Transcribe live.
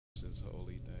His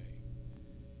holy name.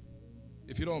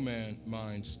 If you don't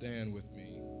mind, stand with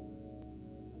me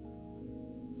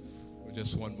for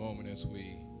just one moment as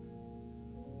we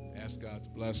ask God's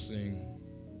blessing.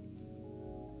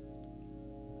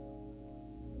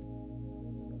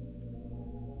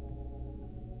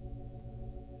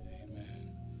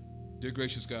 Amen. Dear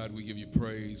gracious God, we give you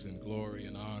praise and glory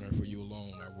and honor, for you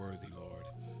alone are worthy, Lord.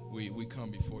 We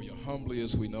come before you humbly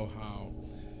as we know how,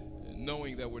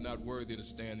 knowing that we're not worthy to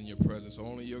stand in your presence.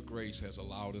 Only your grace has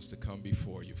allowed us to come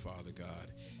before you, Father God.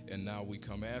 And now we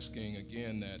come asking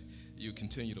again that you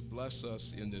continue to bless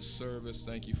us in this service.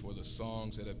 Thank you for the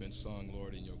songs that have been sung,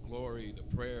 Lord, in your glory, the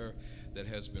prayer that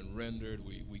has been rendered.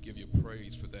 We give you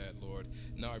praise for that, Lord.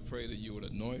 Now I pray that you would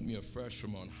anoint me afresh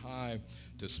from on high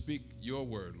to speak your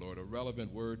word, Lord, a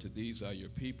relevant word to these are your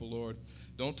people, Lord.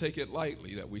 Don't take it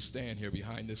lightly that we stand here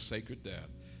behind this sacred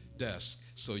desk.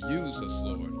 So use us,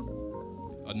 Lord.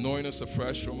 Anoint us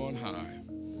afresh from on high.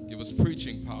 Give us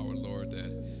preaching power, Lord,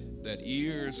 that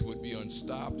ears would be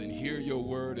unstopped and hear your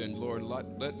word. And, Lord,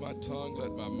 let my tongue,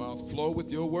 let my mouth flow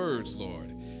with your words, Lord,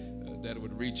 that it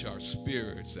would reach our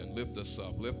spirits and lift us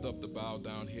up. Lift up the bowed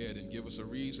down head and give us a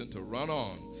reason to run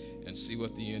on and see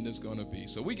what the end is going to be.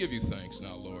 So we give you thanks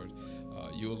now, Lord.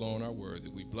 You alone are worthy.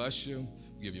 We bless you.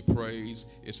 We give you praise.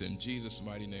 It's in Jesus'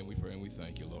 mighty name we pray and we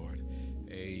thank you, Lord.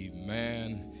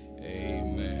 Amen.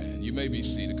 Amen. You may be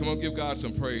seated. Come on, give God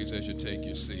some praise as you take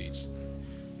your seats.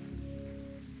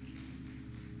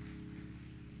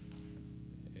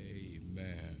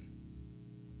 Amen.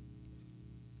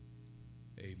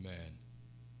 Amen.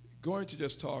 Going to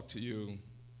just talk to you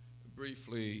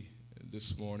briefly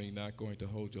this morning, not going to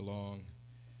hold you long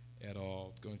at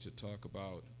all. Going to talk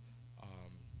about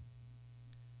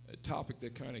a topic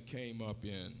that kind of came up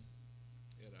in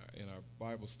our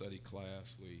Bible study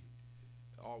class. We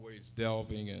always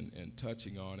delving and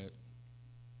touching on it.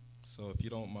 So if you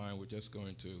don't mind, we're just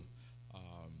going to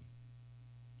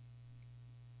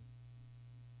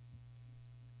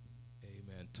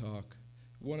talk.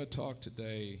 We want to talk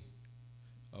today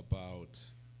about,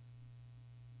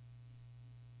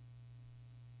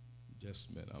 just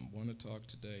a minute, I want to talk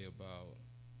today about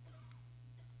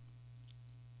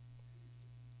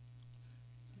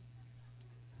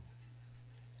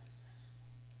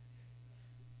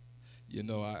you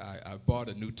know, I bought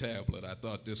a new tablet. I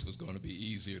thought this was going to be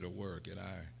easier to work, and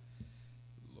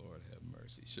Lord have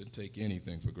mercy, shouldn't take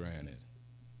anything for granted.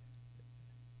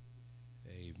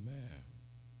 Amen.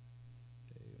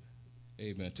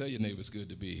 Amen. Tell your neighbor it's good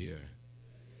to be here.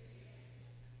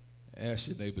 Ask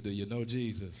your neighbor, do you know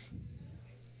Jesus?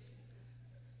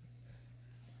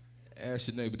 Ask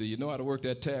your neighbor, do you know how to work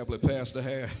that tablet Pastor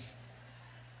has?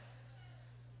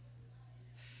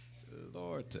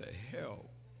 Lord, to help.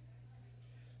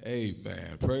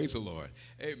 Amen. Praise the Lord.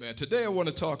 Amen. Today I want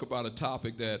to talk about a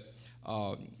topic that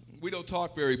we don't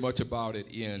talk very much about it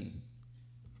in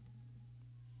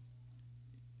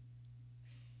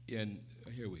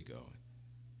here we go.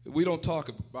 We don't talk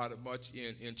about it much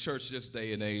in church this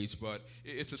day and age, but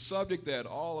it's a subject that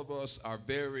all of us are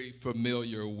very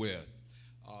familiar with.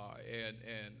 I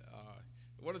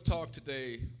want to talk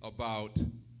today about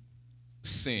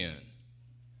sin.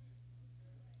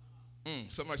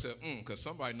 Somebody said, because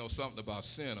somebody knows something about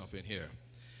sin up in here.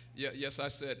 Yeah, yes, I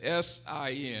said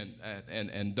S-I-N,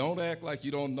 and don't act like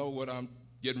you don't know what I'm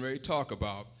getting ready to talk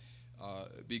about,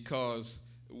 because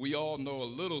we all know a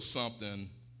little something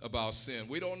about sin.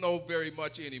 We don't know very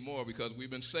much anymore because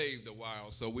we've been saved a while,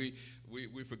 so we've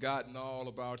forgotten all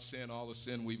about sin, all the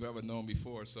sin we've ever known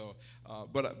before. So,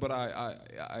 but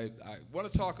I want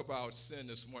to talk about sin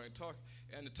this morning.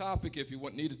 And the topic, if you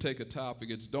need to take a topic,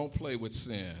 it's don't play with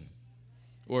sin.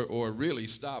 Or really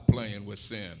stop playing with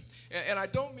sin. And I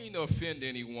don't mean to offend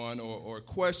anyone or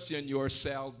question your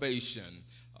salvation.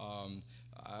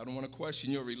 I don't want to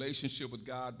question your relationship with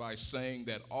God by saying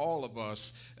that all of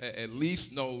us at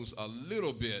least knows a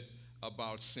little bit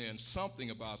about sin, something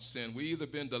about sin. We either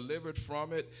been delivered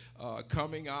from it,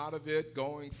 coming out of it,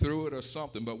 going through it, or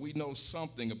something, but we know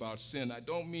something about sin. I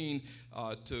don't mean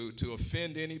to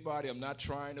offend anybody. I'm not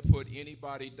trying to put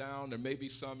anybody down. There may be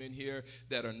some in here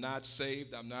that are not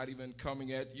saved. I'm not even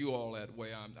coming at you all that way.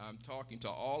 I'm talking to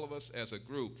all of us as a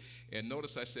group. And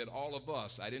notice I said all of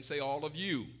us. I didn't say all of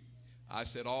you. I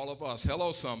said all of us.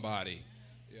 Hello, somebody.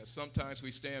 Yeah, sometimes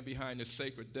we stand behind this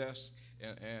sacred desk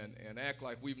and act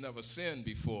like we've never sinned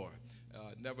before,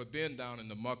 never been down in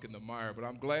the muck and the mire. But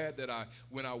I'm glad that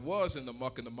when I was in the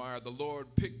muck and the mire, the Lord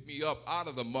picked me up out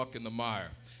of the muck and the mire.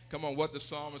 Come on, what the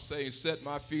psalmist says, set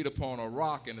my feet upon a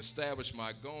rock and established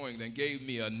my going, then gave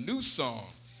me a new song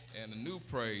and a new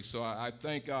praise. So I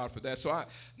thank God for that. So I'm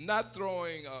not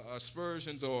throwing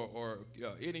aspersions or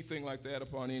anything like that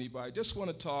upon anybody. Just want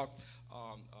to talk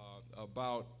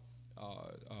about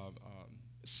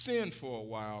sin for a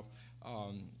while.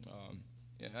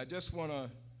 I just want to,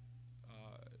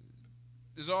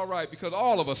 it's all right because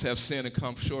all of us have sinned and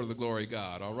come short of the glory of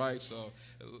God, all right? So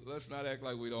let's not act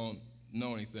like we don't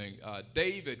know anything.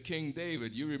 David, King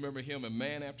David, you remember him, a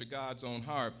man after God's own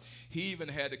heart. He even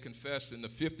had to confess in the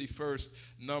 51st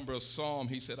number of Psalm.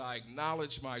 He said, I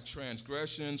acknowledge my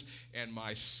transgressions and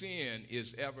my sin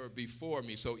is ever before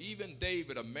me. So even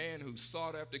David, a man who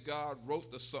sought after God, wrote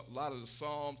a lot of the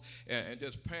Psalms and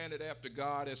just panted after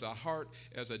God as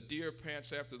a deer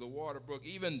pants after the water brook.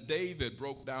 Even David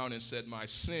broke down and said, my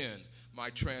sins, my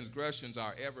transgressions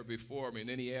are ever before me. And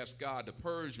then he asked God to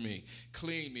purge me,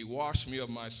 clean me, wash me of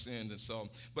my sins. And so,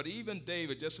 but even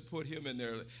David, just to put him in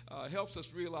there, helps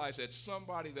us realize that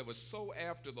somebody that was so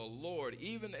after the Lord,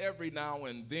 even every now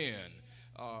and then,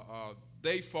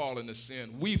 they fall into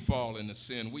sin. We fall into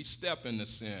sin. We step into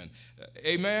sin.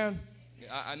 Amen?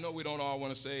 I know we don't all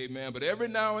want to say amen, but every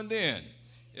now and then.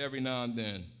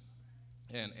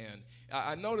 And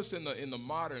I notice in the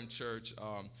modern church,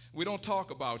 we don't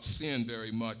talk about sin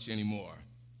very much anymore.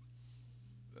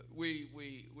 We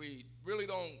really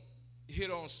don't hit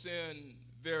on sin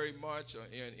very much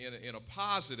in a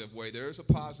positive way. There is a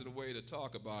positive way to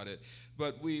talk about it,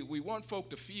 but we want folk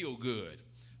to feel good.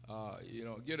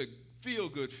 Get a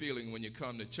feel-good feeling when you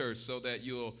come to church so that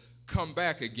you'll come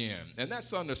back again. And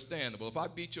that's understandable. If I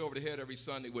beat you over the head every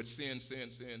Sunday with sin,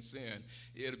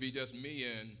 it'll be just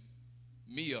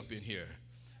me up in here.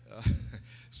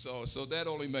 So that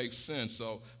only makes sense.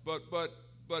 So,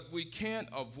 but we can't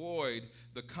avoid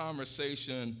the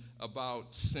conversation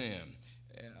about sin.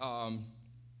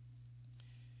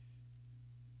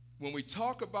 When we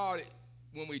talk about it,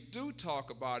 when we do talk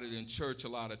about it in church a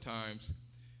lot of times,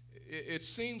 it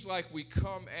seems like we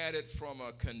come at it from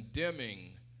a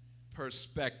condemning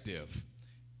perspective.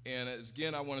 And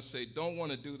again, I want to say, don't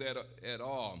want to do that at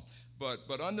all.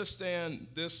 But understand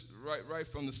this right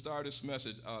from the start of this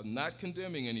message, not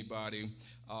condemning anybody.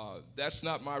 That's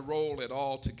not my role at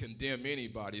all to condemn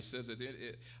anybody. It says that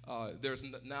there's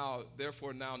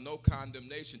therefore now no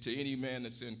condemnation to any man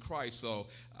that's in Christ. So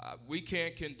we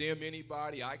can't condemn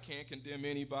anybody. I can't condemn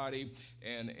anybody.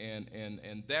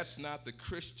 And that's not the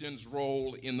Christian's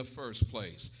role in the first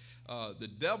place. The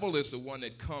devil is the one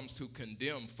that comes to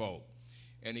condemn folk.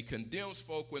 And he condemns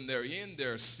folk when they're in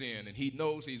their sin, and he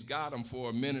knows he's got them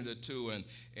for a minute or two, and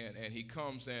he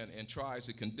comes and tries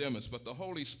to condemn us. But the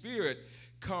Holy Spirit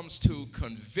comes to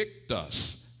convict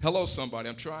us. Hello, somebody.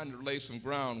 I'm trying to lay some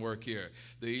groundwork here.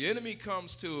 The enemy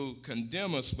comes to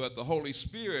condemn us, but the Holy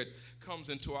Spirit comes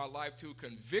into our life to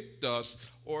convict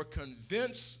us or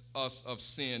convince us of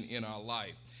sin in our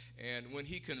life. And when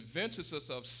he convinces us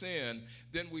of sin,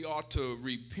 then we ought to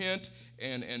repent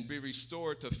and be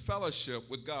restored to fellowship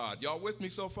with God. Y'all with me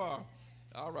so far?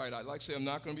 All right, I'd like to say I'm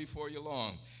not going to be for you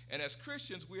long. And as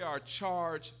Christians, we are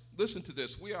charged, listen to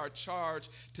this, we are charged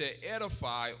to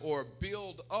edify or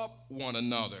build up one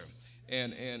another.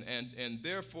 And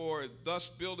therefore, thus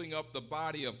building up the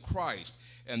body of Christ.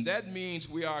 And that means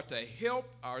we are to help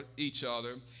each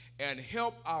other and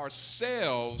help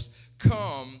ourselves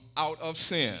come out of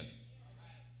sin.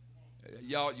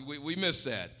 Y'all, we missed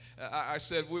that. I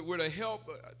said we're to help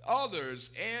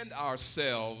others and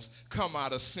ourselves come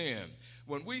out of sin.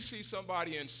 When we see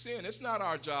somebody in sin, it's not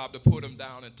our job to put them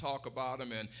down and talk about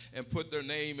them and put their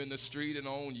name in the street and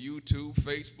on YouTube,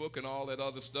 Facebook, and all that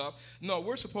other stuff. No,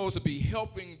 we're supposed to be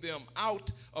helping them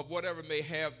out of whatever may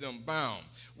have them bound.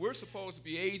 We're supposed to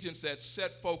be agents that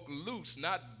set folk loose,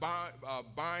 not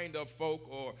bind up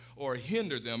folk or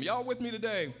hinder them. Y'all with me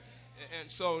today?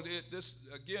 And so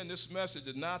this message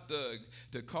is not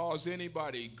to cause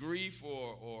anybody grief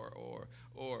or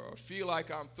feel like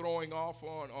I'm throwing off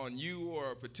on you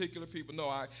or particular people.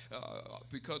 No,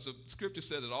 because the Scripture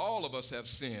said that all of us have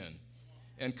sinned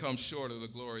and come short of the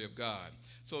glory of God.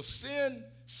 So sin,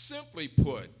 simply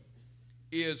put,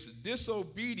 is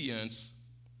disobedience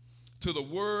to the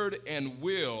word and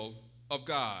will of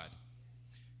God.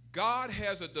 God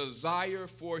has a desire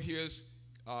for his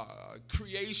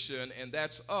creation, and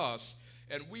that's us,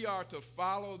 and we are to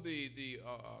follow the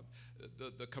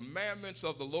commandments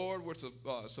of the Lord. We're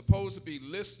supposed to be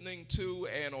listening to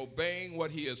and obeying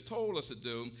what he has told us to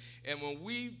do. And when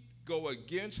we go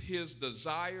against his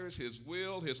desires, his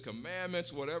will, his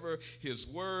commandments, whatever his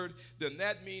word, then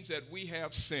that means that we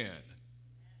have sinned.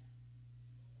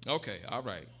 Okay, all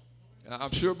right.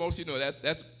 I'm sure most of you know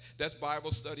that's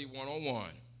Bible study 101.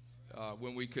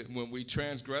 When we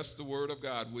transgress the word of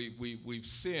God, we've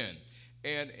sinned.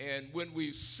 And when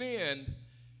we've sinned,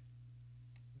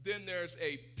 then there's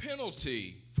a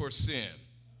penalty for sin.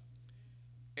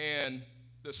 And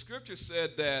the scripture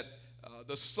said that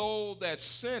the soul that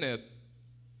sinneth,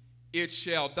 it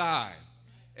shall die.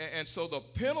 And so the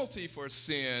penalty for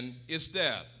sin is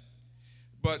death.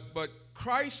 But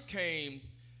Christ came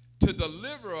to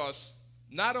deliver us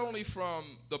not only from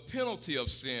the penalty of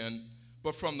sin,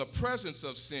 but from the presence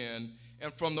of sin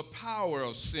and from the power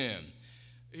of sin.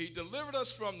 He delivered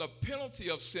us from the penalty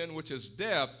of sin, which is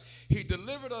death. He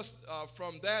delivered us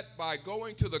from that by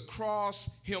going to the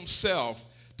cross himself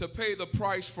to pay the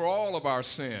price for all of our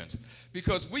sins,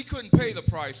 because we couldn't pay the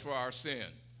price for our sin.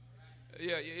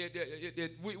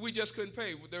 We just couldn't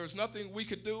pay. There was nothing we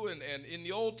could do. And in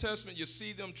the Old Testament, you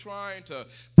see them trying to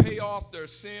pay off their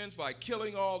sins by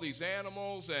killing all these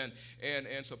animals.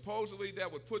 And supposedly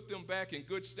that would put them back in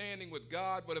good standing with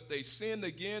God. But if they sinned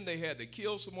again, they had to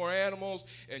kill some more animals.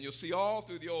 And you'll see all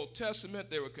through the Old Testament,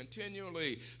 they were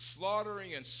continually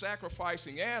slaughtering and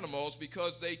sacrificing animals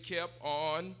because they kept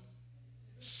on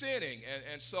sinning.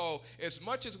 And so as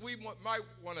much as we might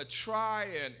want to try,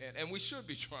 and we should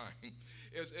be trying,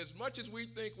 as much as we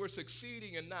think we're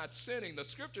succeeding and not sinning, the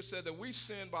scripture said that we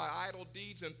sin by idle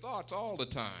deeds and thoughts all the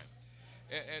time.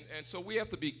 And so we have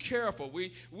to be careful.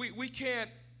 We can't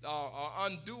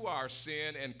undo our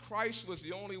sin, and Christ was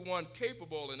the only one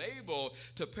capable and able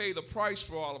to pay the price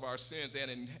for all of our sins. And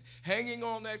in hanging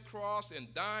on that cross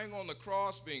and dying on the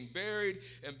cross, being buried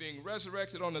and being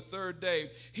resurrected on the third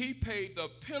day, he paid the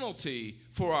penalty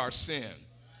for our sin.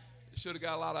 Should have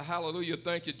got a lot of hallelujah,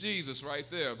 thank you, Jesus, right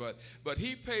there. But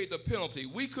he paid the penalty.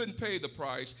 We couldn't pay the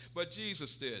price, but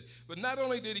Jesus did. But not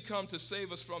only did he come to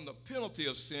save us from the penalty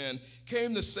of sin,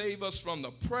 came to save us from the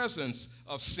presence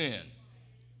of sin.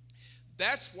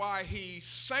 That's why he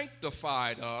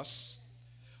sanctified us,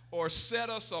 or set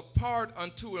us apart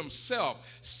unto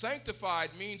himself. Sanctified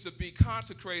means to be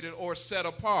consecrated or set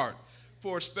apart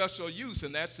for special use,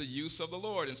 and that's the use of the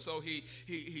Lord. And so he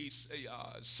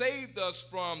saved us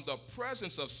from the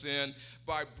presence of sin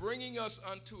by bringing us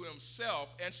unto himself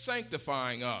and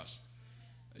sanctifying us.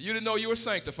 You didn't know you were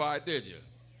sanctified, did you?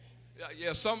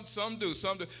 Yeah, some do.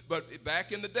 But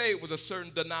back in the day, it was a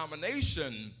certain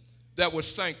denomination that was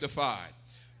sanctified.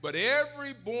 But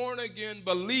every born-again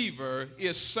believer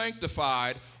is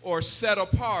sanctified or set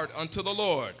apart unto the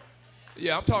Lord.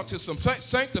 Yeah, I'm talking to some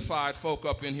sanctified folk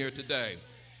up in here today.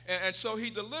 And so he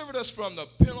delivered us from the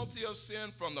penalty of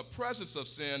sin, from the presence of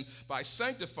sin, by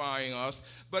sanctifying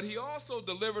us. But he also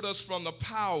delivered us from the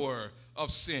power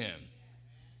of sin.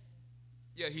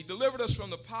 Yeah, he delivered us from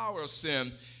the power of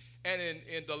sin. And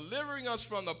in delivering us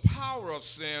from the power of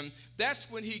sin, that's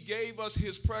when he gave us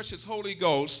his precious Holy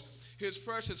Ghost, his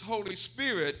precious Holy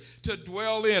Spirit, to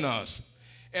dwell in us.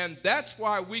 And that's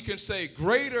why we can say,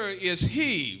 greater is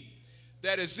he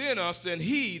that is in us than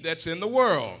he that's in the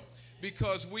world,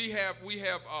 because we have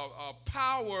a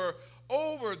power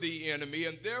over the enemy,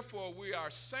 and therefore we are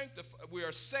sanctified, we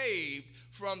are saved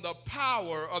from the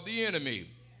power of the enemy.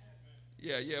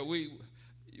 Yeah, we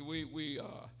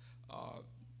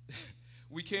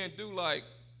can't do like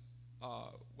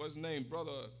what's his name,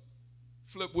 Brother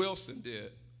Flip Wilson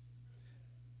did.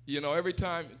 You know, every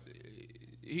time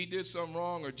he did something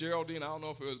wrong, or Geraldine, I don't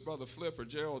know if it was Brother Flip or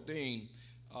Geraldine,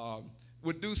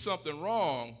 would do something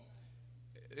wrong,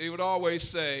 he would always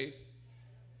say,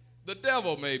 the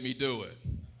devil made me do it.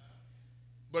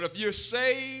 But if you're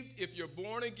saved, if you're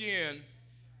born again,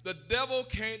 the devil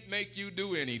can't make you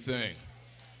do anything.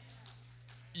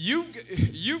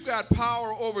 You've got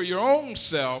power over your own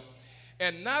self,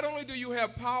 and not only do you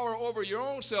have power over your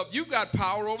own self, you've got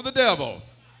power over the devil.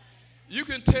 You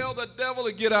can tell the devil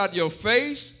to get out your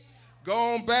face,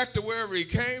 go on back to wherever he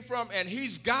came from, and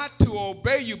he's got to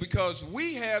obey you, because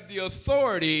we have the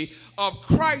authority of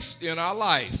Christ in our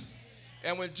life.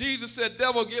 And when Jesus said,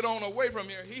 devil, get on away from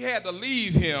here, he had to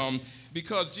leave him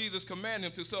because Jesus commanded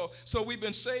him to. So we've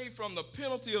been saved from the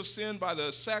penalty of sin by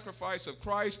the sacrifice of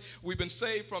Christ. We've been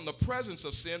saved from the presence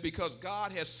of sin because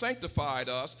God has sanctified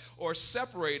us, or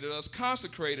separated us,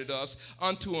 consecrated us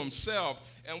unto himself.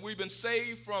 And we've been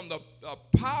saved from the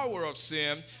power of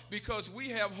sin because we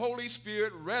have Holy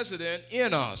Spirit resident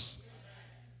in us.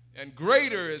 And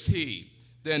greater is he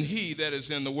than he that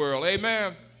is in the world.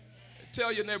 Amen.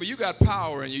 Tell your neighbor, you got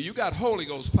power in you. You got Holy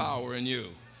Ghost power in you.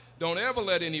 Don't ever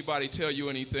let anybody tell you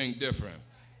anything different.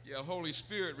 Yeah, Holy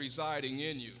Spirit residing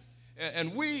in you.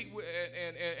 And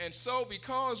so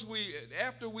because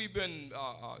after we've been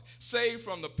saved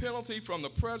from the penalty, from the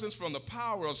presence, from the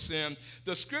power of sin,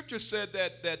 the scripture said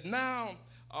that now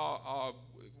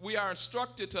we are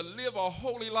instructed to live a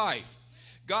holy life.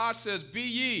 God says, be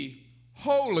ye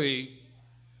holy,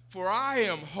 for I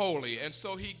am holy. And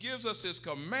so he gives us his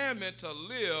commandment to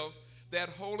live that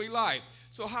holy life.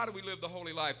 So how do we live the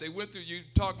holy life? They went through, you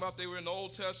talking about they were in the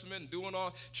Old Testament and doing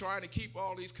all, trying to keep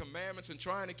all these commandments and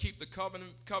trying to keep the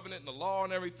covenant and the law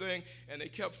and everything, and they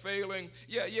kept failing.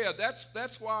 Yeah,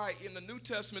 that's why in the New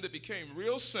Testament it became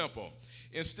real simple.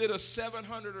 Instead of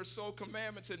 700 or so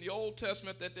commandments in the Old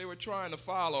Testament that they were trying to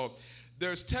follow,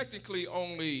 there's technically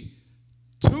only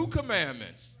 2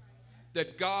 commandments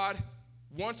that God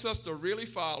wants us to really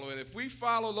follow. And if we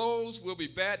follow those, we'll be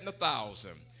batting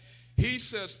 1,000.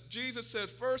 Jesus says,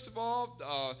 first of all,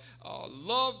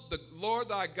 love the Lord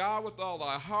thy God with all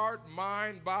thy heart,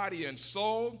 mind, body, and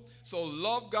soul. So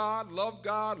love God, love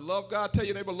God, love God. Tell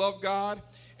your neighbor, love God.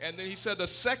 And then he said the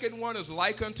second one is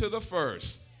like unto the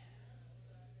first,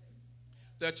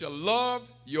 that you love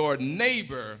your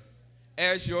neighbor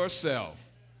as yourself.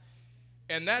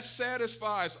 And that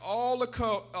satisfies all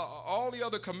the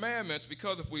other commandments,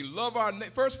 because if we love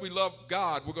first we love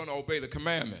God, we're going to obey the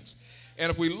commandments. And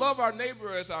if we love our neighbor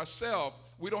as ourselves,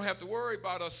 we don't have to worry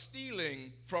about us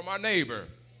stealing from our neighbor.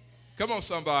 Come on,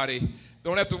 somebody.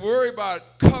 Don't have to worry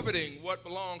about coveting what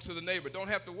belongs to the neighbor. Don't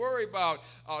have to worry about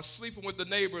sleeping with the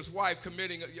neighbor's wife,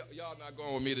 committing. Y'all not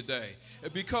going with me today.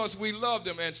 Because we love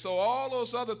them. And so all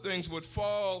those other things would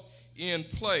fall in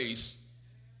place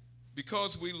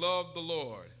because we love the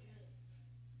Lord.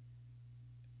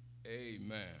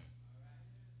 Amen.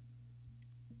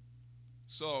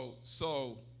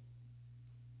 So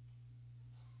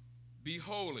be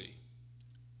holy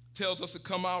tells us to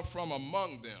come out from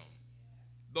among them.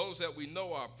 Those that we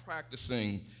know are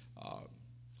practicing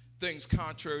things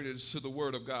contrary to the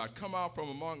word of God. Come out from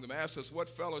among them. Ask us, what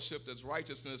fellowship does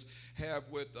righteousness have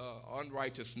with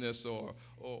unrighteousness, or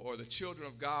the children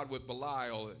of God with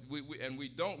Belial?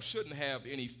 We shouldn't have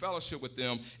any fellowship with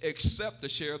them except to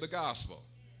share the gospel.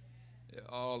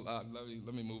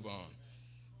 Let me move on.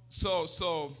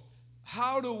 So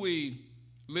how do we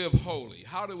live holy?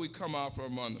 How do we come out from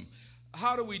among them?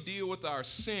 How do we deal with our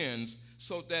sins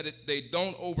so that they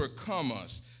don't overcome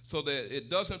us, so that it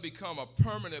doesn't become a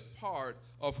permanent part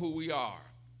of who we are?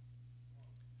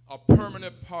 A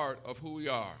permanent part of who we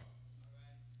are.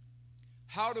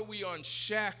 How do we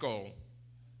unshackle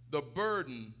the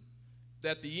burden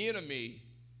that the enemy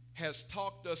has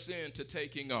talked us into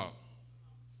taking up?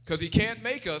 Because he can't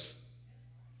make us.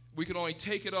 We can only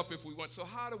take it up if we want. So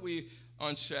how do we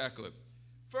unshackle it?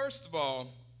 First of all,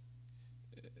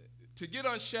 to get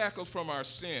unshackled from our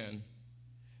sin,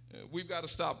 we've got to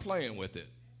stop playing with it.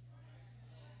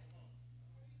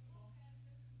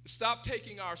 Stop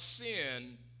taking our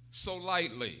sin so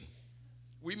lightly.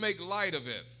 We make light of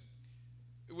it.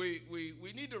 We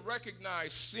need to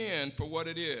recognize sin for what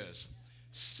it is.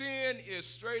 Sin is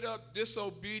straight up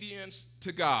disobedience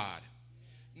to God.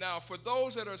 Now, for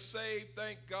those that are saved,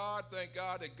 thank God that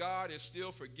God is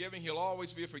still forgiving. He'll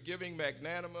always be a forgiving,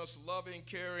 magnanimous, loving,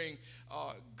 caring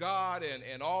God,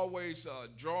 and always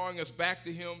drawing us back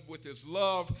to him with his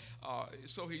love.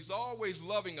 So he's always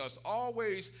loving us,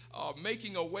 always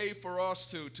making a way for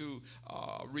us to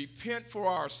repent for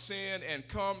our sin and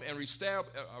come and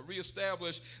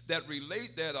reestablish that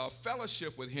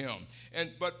fellowship with him.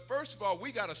 But first of all,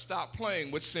 we got to stop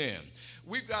playing with sin.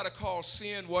 We've got to call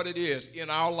sin what it is in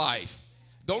our life.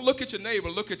 Don't look at your neighbor,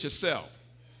 look at yourself.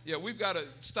 Yeah, we've got to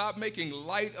stop making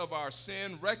light of our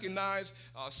sin, recognize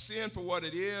sin for what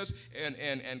it is,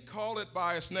 and call it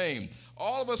by its name.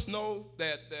 All of us know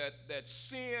that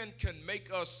sin can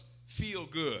make us feel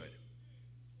good.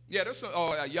 Yeah, there's some,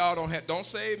 y'all don't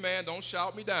say amen, don't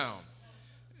shout me down.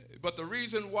 But the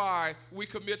reason why we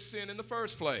commit sin in the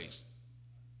first place,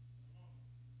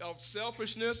 of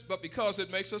selfishness, but because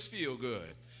it makes us feel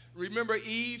good. Remember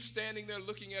Eve standing there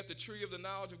looking at the tree of the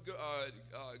knowledge of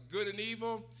good and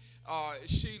evil?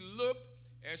 She looked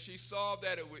and she saw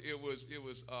that it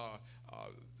was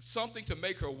something to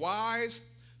make her wise,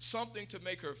 something to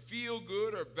make her feel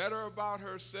good or better about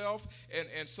herself,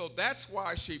 and so that's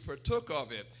why she partook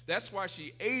of it. That's why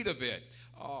she ate of it.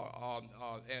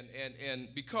 And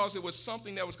because it was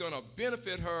something that was going to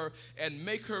benefit her and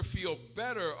make her feel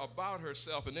better about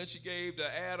herself. And then she gave to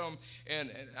Adam, and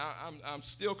I'm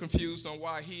still confused on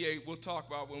why he ate. We'll talk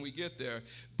about when we get there.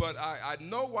 But I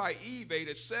know why Eve ate.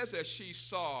 It says that she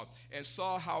saw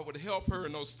how it would help her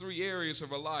in those 3 areas of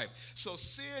her life. So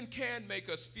sin can make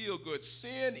us feel good.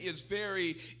 Sin is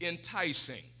very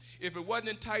enticing. If it wasn't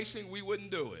enticing, we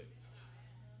wouldn't do it.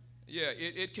 Yeah,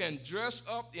 it can dress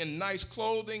up in nice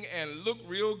clothing and look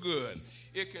real good.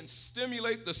 It can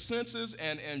stimulate the senses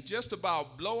and just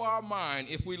about blow our mind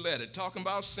if we let it. Talking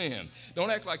about sin.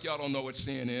 Don't act like y'all don't know what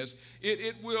sin is.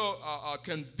 It will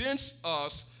convince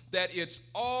us that it's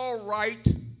all right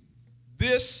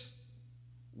this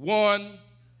one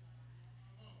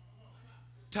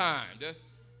time.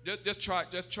 Just try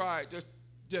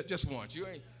it just once. You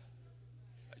ain't.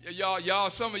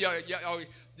 Y'all, some of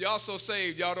y'all so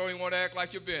saved, y'all don't even want to act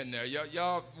like you've been there.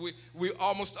 We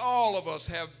almost all of us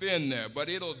have been there, but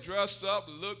it'll dress up,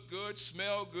 look good,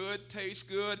 smell good,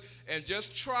 taste good, and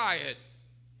just try it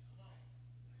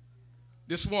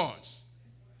this once.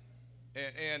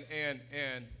 And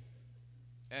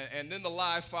then the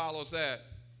lie follows that.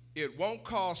 It won't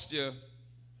cost you.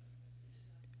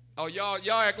 Oh,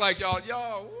 y'all act like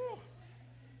y'all. Woo.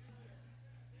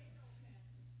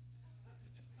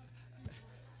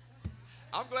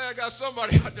 I'm glad I got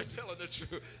somebody out there telling the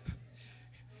truth.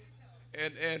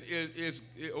 And it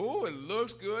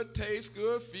looks good, tastes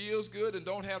good, feels good, and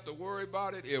don't have to worry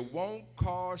about it. It won't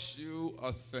cost you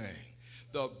a thing.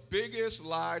 The biggest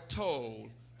lie told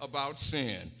about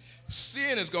sin.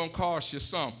 Sin is going to cost you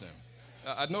something.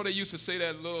 I know they used to say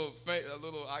that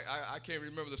I can't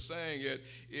remember the saying.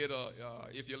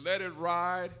 If you let it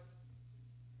ride,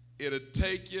 it'll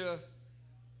take you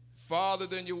farther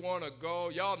than you want to go.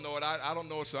 Y'all know it. I don't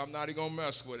know it, so I'm not even gonna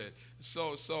mess with it.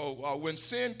 So when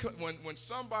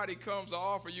somebody comes to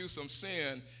offer you some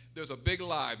sin, there's a big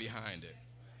lie behind it.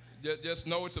 Just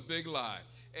know it's a big lie.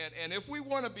 And if we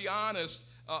want to be honest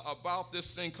about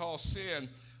this thing called sin,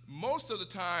 most of the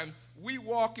time we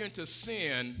walk into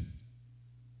sin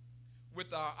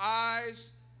with our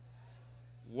eyes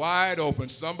wide open.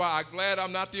 I'm glad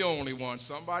I'm not the only one.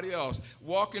 Somebody else.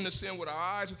 Walk into sin with our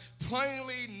eyes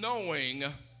plainly knowing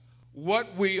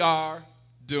what we are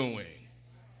doing.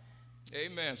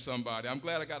 Amen, somebody. I'm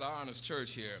glad I got an honest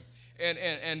church here. And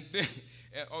then,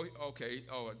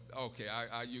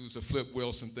 I used a Flip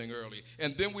Wilson thing early.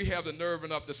 And then we have the nerve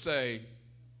enough to say,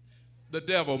 the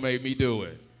devil made me do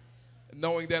it.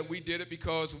 Knowing that we did it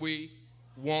because we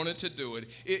wanted to do it.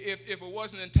 If it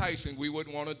wasn't enticing, we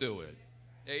wouldn't want to do it.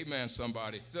 Amen,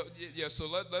 somebody. So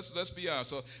let's be honest.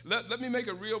 So let me make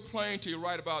it real plain to you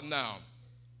right about now.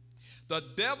 The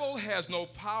devil has no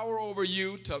power over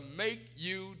you to make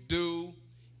you do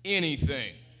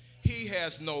anything. He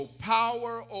has no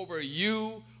power over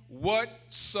you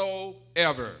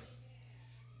whatsoever.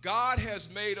 God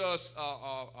has made us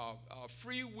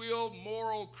free will,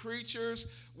 moral creatures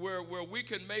where we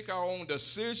can make our own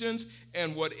decisions,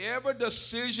 and whatever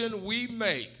decision we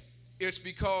make, it's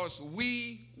because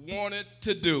we wanted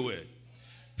to do it.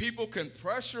 People can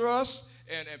pressure us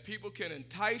and people can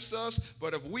entice us,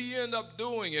 but if we end up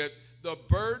doing it, the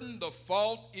burden, the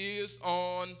fault is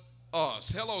on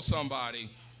us. Hello, somebody.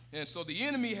 And so the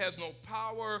enemy has no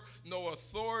power, no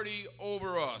authority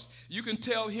over us. You can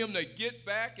tell him to get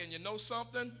back, and you know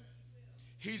something?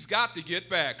 He's got to get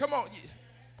back. Come on.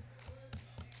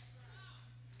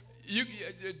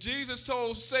 Jesus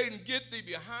told Satan, "Get thee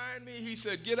behind me." He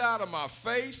said, "Get out of my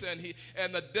face."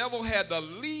 And the devil had to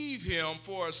leave him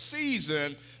for a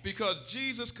season because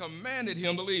Jesus commanded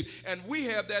him to leave. And we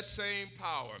have that same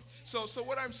power. So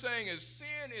what I'm saying is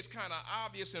sin is kind of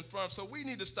obvious in front. So we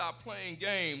need to stop playing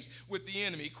games with the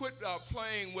enemy. Quit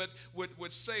playing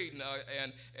with Satan.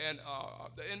 And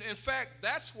in fact,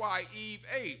 that's why Eve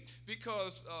ate,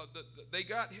 because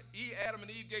Adam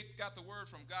and Eve got the word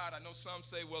from God. I know some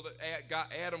say, well,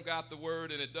 Adam got the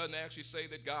word, and it doesn't actually say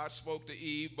that God spoke to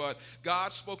Eve, but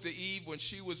God spoke to Eve when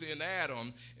she was in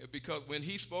Adam, because when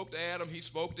he spoke to Adam, he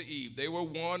spoke to Eve. They were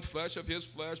one, flesh of his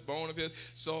flesh, bone of his.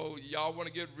 So y'all want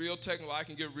to get real technical, I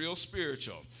can get real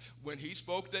spiritual. When he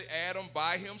spoke to Adam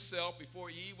by himself,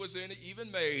 before Eve was even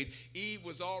made, Eve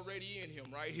was already in him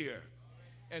right here.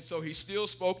 And so he still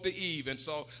spoke to Eve. And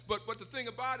so, but the thing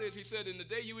about it is, he said, in the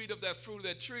day you eat of that fruit of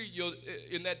that tree,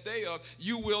 in that day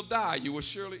you will die. You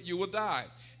will die.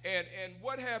 And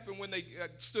what happened when they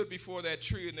stood before that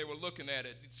tree and they were looking at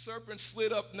it? The serpent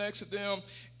slid up next to them,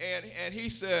 and he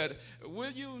said,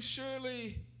 "Will you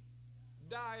surely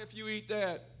die if you eat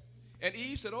that?" And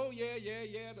Eve said, "Oh, yeah,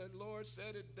 the Lord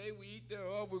said it, the day we eat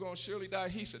thereof, we're going to surely die."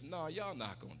 He said, "No, y'all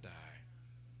not going to die.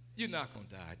 You're not going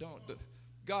to die.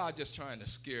 God just trying to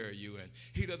scare you, and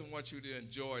he doesn't want you to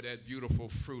enjoy that beautiful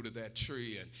fruit of that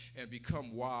tree and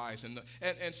become wise." And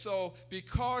so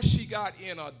because she got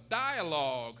in a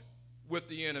dialogue with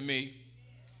the enemy,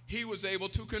 he was able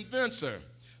to convince her.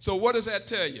 So what does that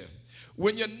tell you?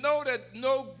 When you know that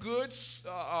no good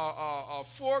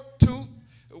fork tooth,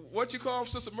 what you call him,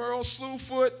 Sister Merle,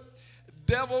 slewfoot,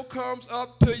 devil comes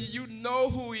up to you, you know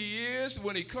who he is.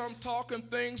 When he comes talking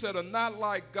things that are not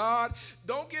like God,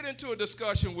 don't get into a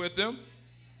discussion with him.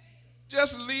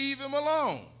 Just leave him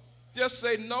alone. Just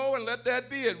say no and let that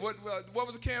be it. What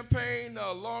was the campaign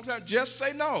a long time? Just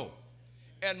say no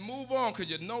and move on, because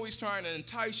you know he's trying to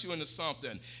entice you into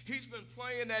something. He's been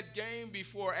playing that game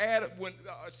before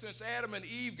since Adam and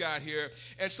Eve got here,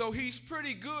 and so he's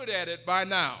pretty good at it by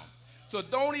now. So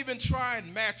don't even try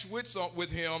and match wits with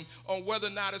him on whether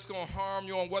or not it's going to harm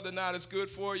you, on whether or not it's good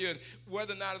for you, and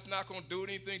whether or not it's not going to do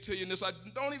anything to you.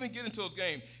 And don't even get into those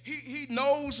games. He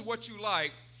knows what you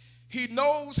like. He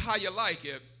knows how you like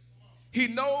it. He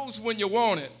knows when you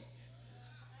want it.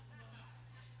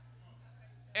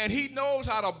 And he knows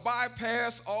how to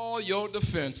bypass all your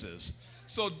defenses.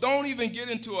 So don't even get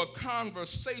into a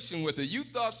conversation with it. You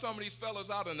thought some of these fellas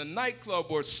out in the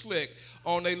nightclub were slick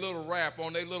on their little rap,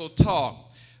 on their little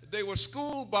talk. They were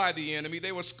schooled by the enemy.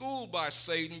 They were schooled by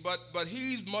Satan, but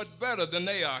he's much better than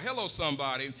they are. Hello,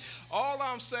 somebody. All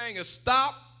I'm saying is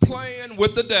stop playing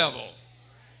with the devil.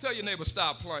 Tell your neighbor,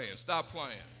 stop playing. Stop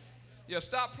playing. Yeah,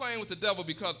 stop playing with the devil,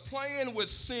 because playing with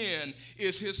sin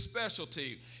is his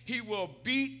specialty. He will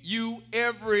beat you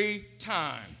every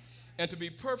time. And to be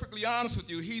perfectly honest with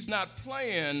you, he's not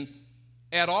playing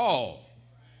at all.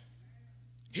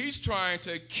 He's trying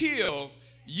to kill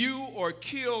you or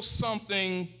kill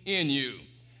something in you.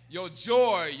 Your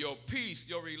joy, your peace,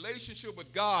 your relationship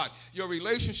with God, your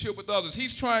relationship with others.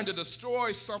 He's trying to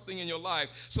destroy something in your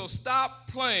life. So stop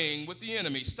playing with the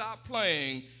enemy. Stop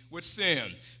playing with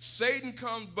sin. Satan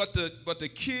comes but to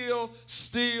kill,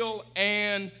 steal,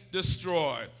 and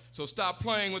destroy. So stop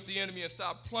playing with the enemy and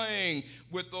stop playing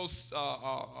with those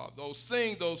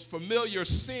things, those familiar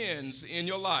sins in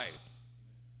your life.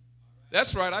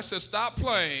 That's right. I said stop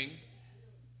playing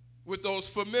with those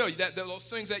familiar, those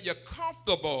things that you're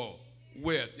comfortable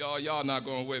with. Y'all not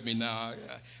going with me now.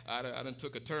 I done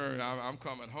took a turn. I'm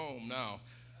coming home now.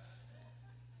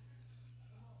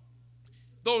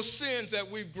 Those sins that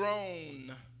we've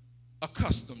grown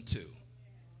accustomed to.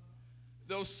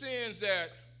 Those sins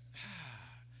that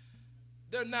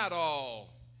they're not all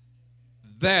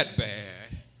that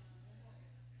bad.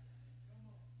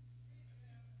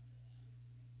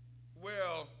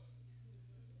 Well,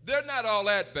 they're not all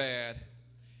that bad.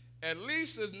 At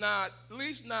least not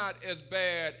as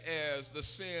bad as the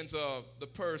sins of the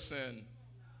person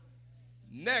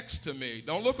next to me.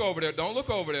 Don't look over there. Don't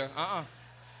look over there.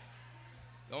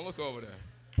 Don't look over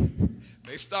there.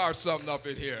 They start something up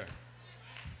in here.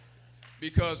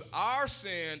 Because our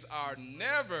sins are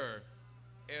never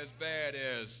as bad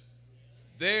as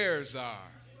theirs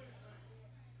are.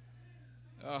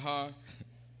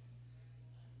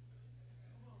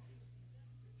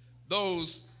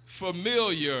 Those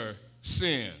familiar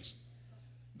sins.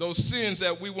 Those sins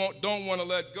that we don't want to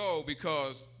let go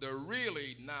because they're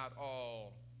really not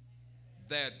all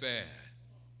that bad.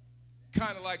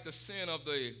 Kind of like the sin of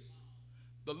the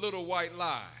little white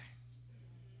lie.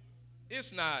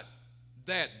 It's not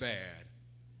that bad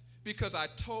because I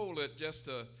told it just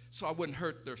so I wouldn't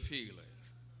hurt their feelings.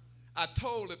 I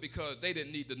told it because they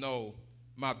didn't need to know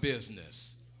my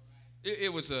business.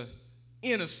 It was an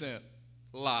innocent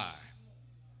lie.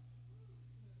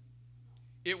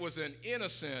 It was an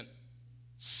innocent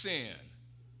sin.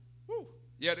 Woo.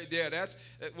 Yeah, that's,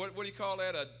 what do you call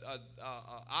that, a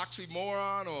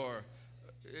oxymoron, or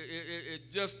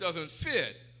it just doesn't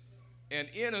fit. An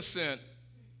innocent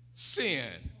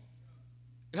sin.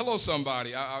 Hello,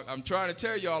 somebody. I'm trying to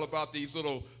tell you all about these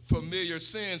little familiar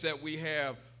sins that we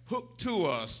have hooked to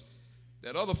us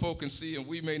that other folk can see and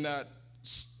we may not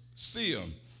see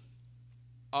them.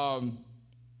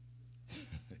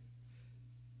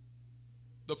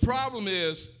 The problem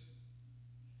is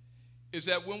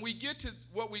that when we get to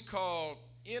what we call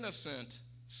innocent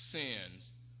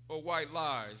sins or white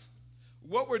lies,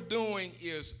 what we're doing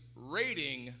is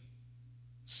rating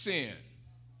sin.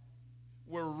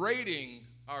 We're rating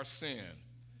our sin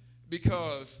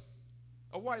because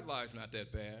a white lie is not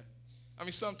that bad. I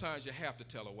mean, sometimes you have to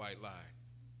tell a white lie,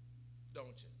 don't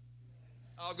you?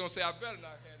 I was going to say, I better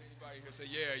not have anybody here say,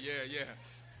 yeah.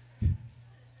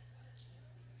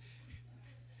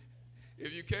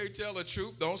 If you can't tell the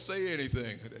truth, don't say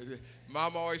anything.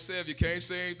 Mama always said, if you can't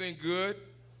say anything good,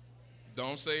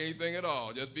 don't say anything at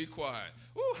all. Just be quiet.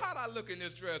 Ooh, how'd I look in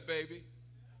this dress, baby?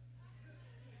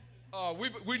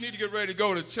 We need to get ready to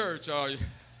go to church.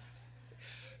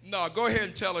 No, go ahead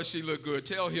and tell her she looked good.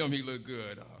 Tell him he looked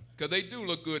good. Because they do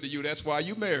look good to you. That's why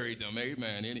you married them.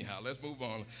 Amen. Anyhow, let's move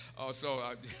on.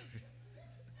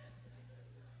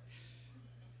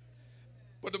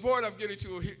 But the point I'm getting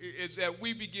to is that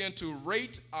we begin to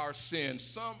rate our sins.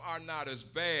 Some are not as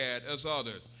bad as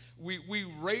others. We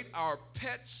rate our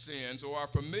pet sins or our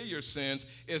familiar sins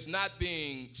as not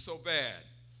being so bad.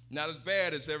 Not as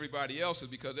bad as everybody else's,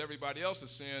 because everybody else's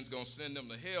sin is going to send them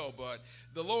to hell. But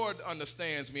the Lord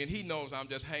understands me, and he knows I'm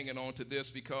just hanging on to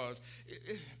this because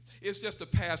it's just to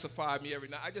pacify me every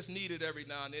now. I just need it every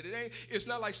now and then. It's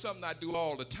not like something I do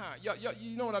all the time.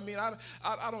 You know what I mean?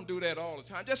 I don't do that all the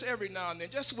time. Just every now and then,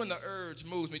 just when the urge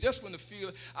moves me, just when the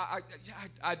feel,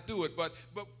 I do it. But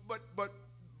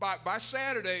by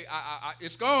Saturday,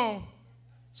 it's gone.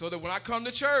 So that when I come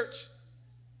to church,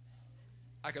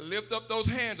 I can lift up those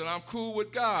hands and I'm cool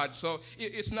with God. So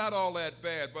it's not all that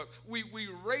bad. But we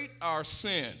rate our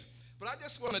sins. But I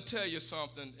just want to tell you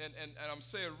something, and I'm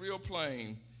saying real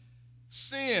plain.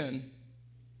 Sin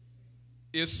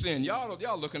is sin.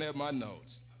 Y'all looking at my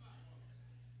notes.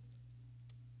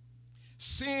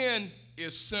 Sin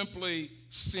is simply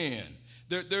sin.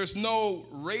 There's no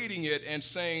rating it and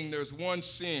saying there's one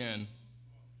sin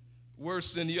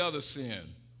worse than the other sin.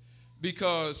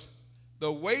 Because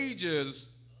the wages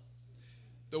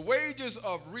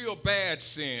of real bad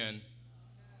sin,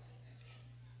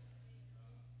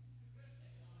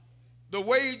 the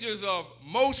wages of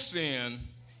most sin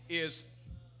is,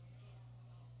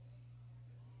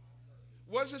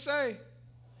 what does it say?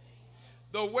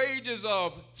 The wages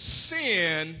of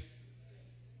sin,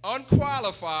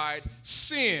 unqualified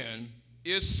sin,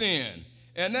 is sin.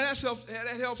 And that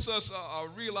helps us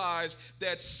realize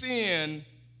that sin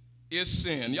is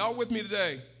sin. Y'all with me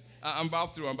today? I'm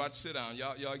about through. I'm about to sit down.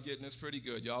 Y'all getting this pretty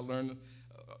good. Y'all learn.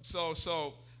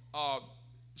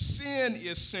 Sin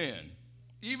is sin.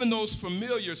 Even those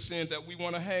familiar sins that we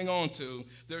want to hang on to,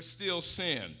 they're still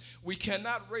sin. We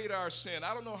cannot rate our sin.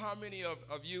 I don't know how many of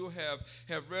you have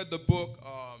read the book.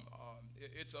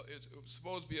 It's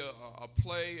supposed to be a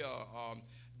play,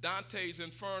 Dante's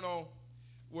Inferno,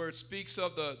 where it speaks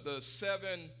of the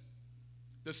seven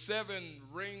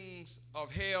rings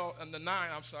of hell, and the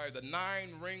nine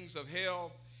rings of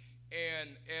hell.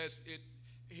 And as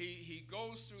he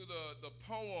goes through the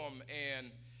poem,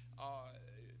 and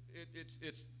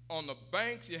it's on the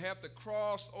banks. You have to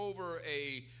cross over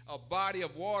a body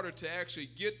of water to actually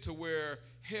get to where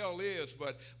hell is.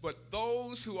 But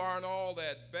those who aren't all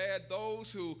that bad,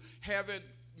 those who haven't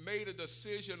made a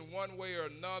decision one way or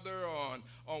another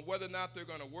on whether or not they're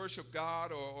going to worship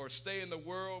God or stay in the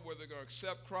world, whether they're going to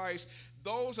accept Christ,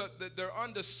 they're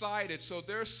undecided. So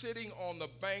they're sitting on the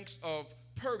banks of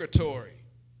purgatory.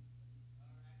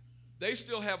 They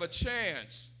still have a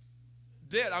chance.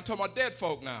 Dead. I'm talking about dead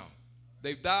folk now.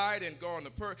 They've died and gone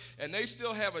to purgatory, and they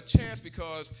still have a chance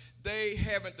because they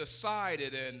haven't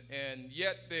decided, and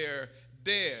yet they're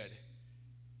dead.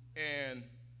 And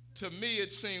to me,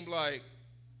 it seemed like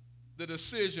the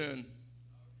decision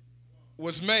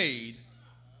was made,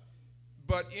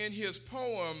 but in his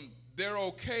poem, they're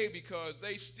okay because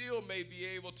they still may be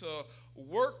able to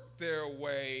work their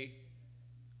way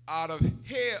out of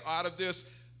hell, out of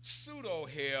this pseudo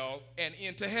hell, and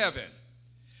into heaven.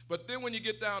 But then when you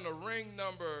get down to ring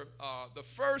number, the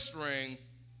first ring,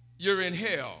 you're in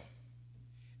hell.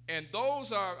 And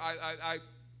those are,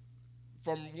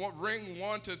 from ring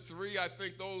 1 to 3, I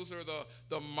think those are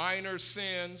the minor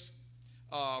sins.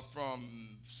 From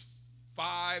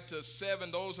 5 to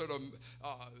 7, those are the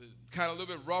kind of a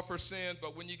little bit rougher sins.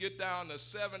 But when you get down to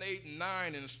 7, 8, and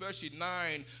 9, and especially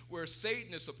 9, where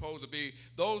Satan is supposed to be,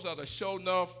 those are the show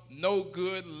enough, no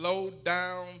good, low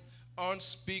down,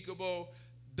 unspeakable,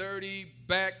 dirty,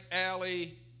 back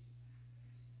alley.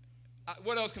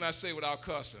 What else can I say without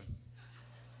cussing?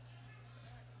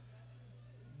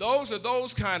 Those are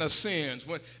those kind of sins.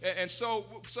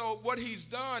 So what he's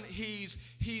done,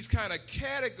 he's kind of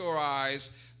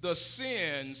categorized the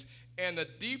sins, and the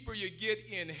deeper you get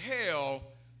in hell,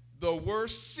 the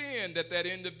worse sin that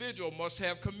individual must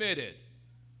have committed.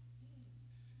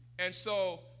 And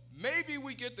so maybe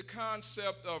we get the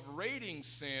concept of rating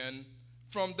sin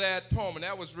from that poem, and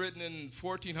that was written in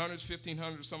 1400s,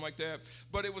 1500s, something like that.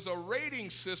 But it was a rating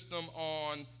system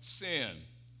on sin.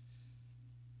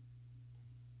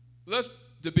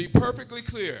 To be perfectly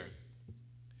clear,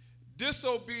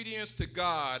 disobedience to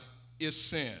God is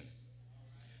sin.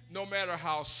 No matter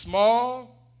how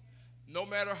small, no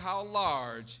matter how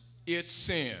large, it's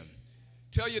sin.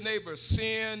 Tell your neighbor,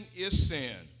 sin is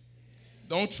sin.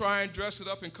 Don't try and dress it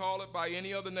up and call it by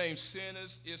any other name. Sin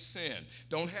is sin.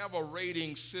 Don't have a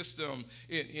rating system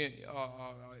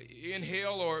in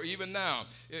hell or even now.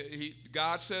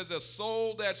 God says, a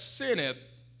soul that sinneth,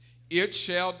 it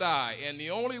shall die. And the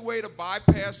only way to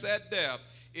bypass that death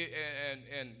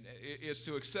and it's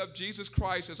to accept Jesus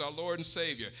Christ as our Lord and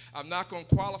Savior. I'm not going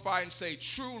to qualify and say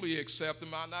truly accept him.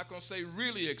 I'm not going to say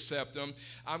really accept him.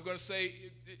 I'm going to say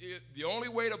the only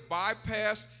way to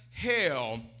bypass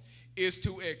hell is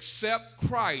to accept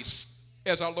Christ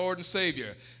as our Lord and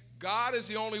Savior. God is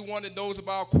the only one that knows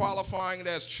about qualifying it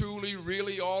as truly,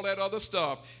 really, all that other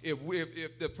stuff.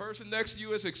 If the person next to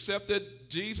you has accepted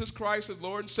Jesus Christ as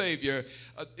Lord and Savior,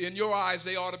 in your eyes,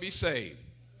 they ought to be saved.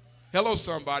 Hello,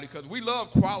 somebody, because we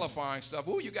love qualifying stuff.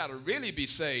 Oh, you got to really be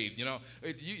saved. You know,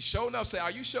 you show enough. Say,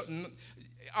 are you sure?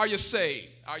 Are you saved?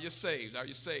 Are you saved? Are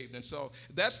you saved? And so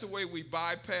that's the way we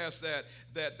bypass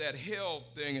that hell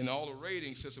thing and all the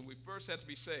rating system. We first have to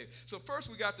be saved. So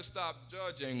first we got to stop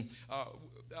judging.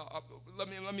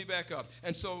 Let me back up.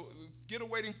 And so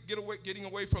getting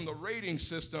away from the rating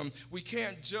system, we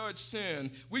can't judge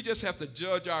sin. We just have to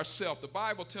judge ourselves. The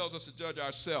Bible tells us to judge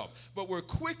ourselves. But we're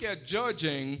quick at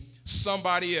judging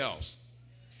somebody else.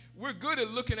 We're good at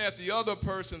looking at the other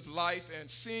person's life and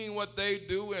seeing what they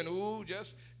do and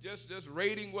just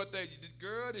rating what they,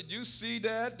 girl, did you see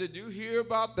that? Did you hear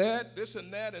about that? This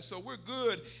and that. And so we're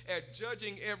good at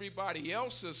judging everybody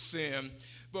else's sin.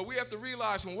 But we have to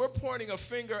realize when we're pointing a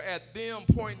finger at them,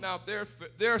 pointing out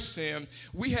their sin,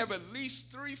 we have at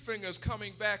least 3 fingers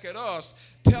coming back at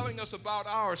us, telling us about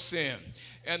our sin.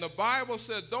 And the Bible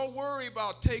says, don't worry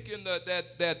about taking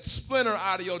that splinter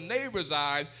out of your neighbor's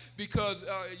eye, because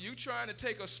you trying to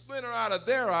take a splinter out of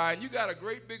their eye, and you got a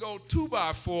great big old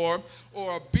 2x4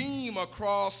 or a beam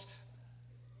across.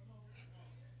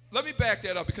 Let me back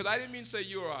that up, because I didn't mean to say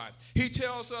your eye. He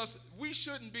tells us we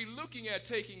shouldn't be looking at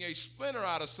taking a splinter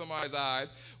out of somebody's eyes.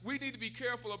 We need to be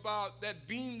careful about that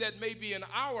beam that may be in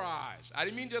our eyes. I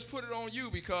didn't mean just put it on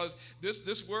you, because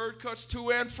this word cuts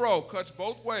to and fro, cuts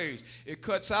both ways. It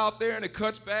cuts out there and it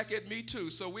cuts back at me too.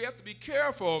 So we have to be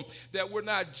careful that we're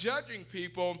not judging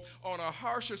people on a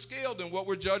harsher scale than what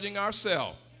we're judging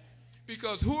ourselves.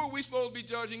 Because who are we supposed to be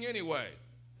judging anyway?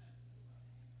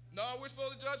 No, we're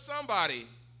supposed to judge somebody.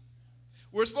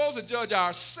 We're supposed to judge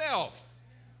ourselves.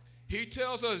 He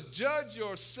tells us, judge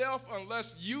yourself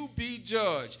unless you be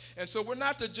judged. And so we're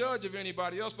not the judge of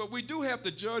anybody else, but we do have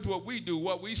to judge what we do,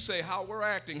 what we say, how we're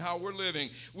acting, how we're living.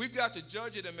 We've got to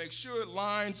judge it and make sure it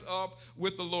lines up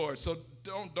with the Lord. So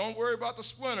don't worry about the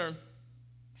splinter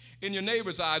in your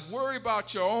neighbor's eyes. Worry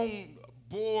about your own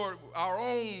our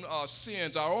own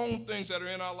sins, our own things that are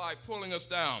in our life pulling us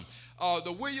down.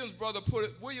 The Williams brother,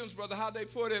 how'd they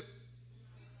put it?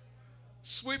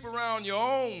 Sweep around your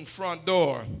own front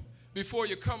door before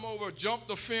you come over, jump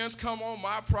the fence, come on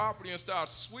my property and start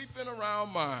sweeping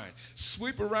around mine.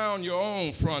 Sweep around your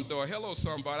own front door. Hello,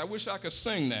 somebody. I wish I could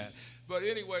sing that. But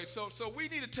anyway, so we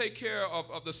need to take care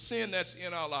of the sin that's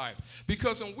in our life.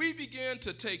 Because when we begin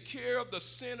to take care of the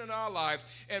sin in our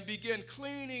life and begin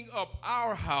cleaning up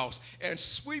our house and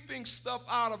sweeping stuff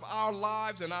out of our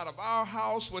lives and out of our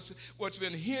house, what's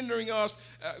been hindering us,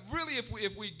 really if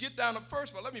we get down to,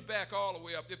 first of all, let me back all the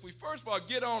way up. If we first of all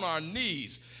get on our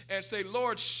knees and say,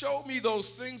 Lord, show me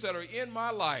those things that are in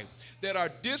my life that are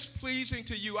displeasing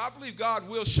to you, I believe God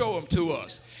will show them to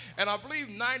us. And I believe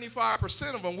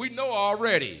 95% of them we know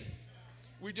already.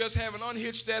 We just haven't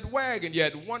unhitched that wagon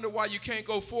yet. Wonder why you can't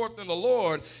go forth in the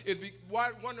Lord.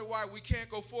 Wonder why we can't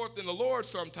go forth in the Lord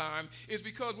sometime is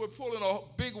because we're pulling a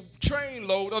big train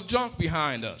load of junk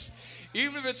behind us.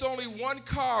 Even if it's only one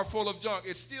car full of junk,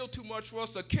 it's still too much for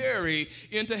us to carry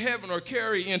into heaven or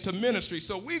carry into ministry.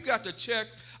 So we've got to check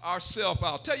ourselves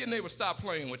out. Tell your neighbor, stop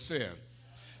playing with sin.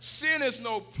 Sin is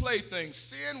no plaything.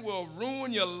 Sin will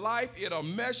ruin your life. It'll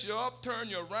mess you up, turn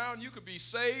you around. You could be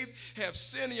saved, have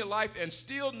sin in your life, and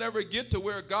still never get to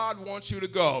where God wants you to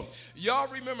go. Y'all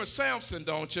remember Samson,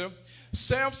 don't you?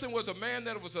 Samson was a man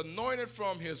that was anointed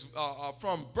from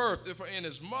birth. In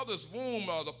his mother's womb,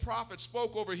 the prophet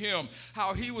spoke over him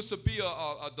how he was to be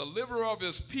a deliverer of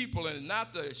his people and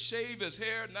not to shave his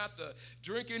hair, not to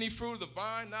drink any fruit of the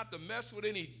vine, not to mess with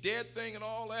any dead thing and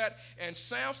all that. And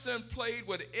Samson played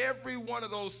with every one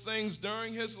of those things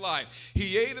during his life.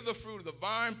 He ate of the fruit of the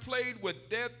vine, played with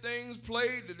dead things,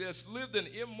 just lived an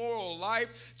immoral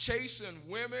life, chasing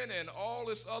women and all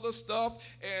this other stuff,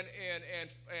 and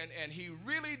he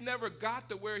really never got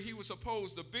to where he was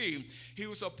supposed to be. He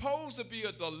was supposed to be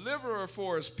a deliverer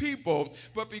for his people,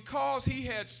 but because he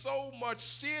had so much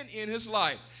sin in his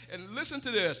life, and listen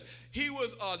to this, he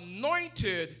was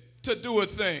anointed to do a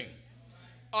thing.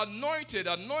 Anointed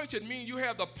means you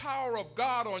have the power of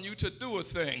God on you to do a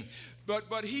thing.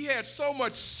 But he had so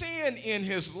much sin in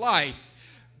his life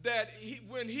that who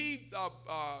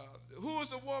was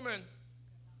the woman?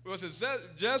 Was it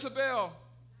Jezebel?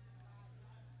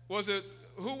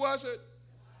 Who was it?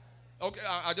 Okay,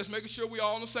 I just making sure we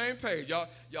all on the same page.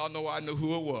 Y'all know I knew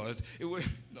who it was. It was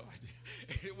no,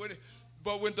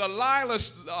 but when Delilah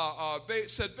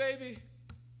said, "Baby,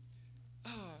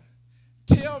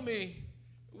 tell me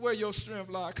where your strength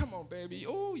lies. Come on, baby.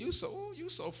 Oh, you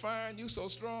so fine. You so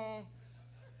strong.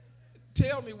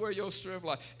 Tell me where your strength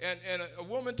lies." And a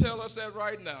woman tell us that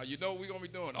right now. You know what we're gonna be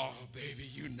doing? Oh, baby,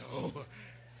 you know.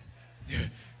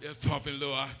 Just pumping a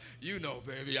little. You know,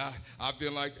 baby. I've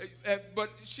been like, but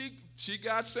she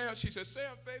got Sam. She said,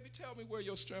 "Sam, baby, tell me where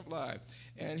your strength lies."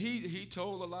 And he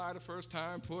told a lie the first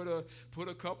time. Put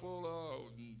a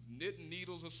couple knitting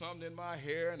needles or something in my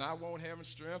hair, and I won't have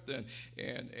strength.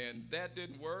 And that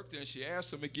didn't work. And she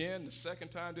asked him again. The second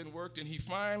time didn't work. And he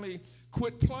finally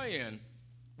quit playing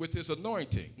with his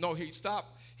anointing. No, he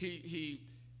stopped. He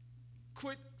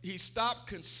quit. He stopped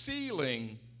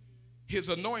concealing his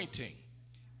anointing,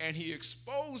 and he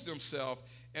exposed himself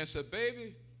and said,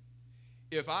 "Baby,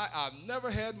 if I've never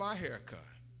had my hair cut.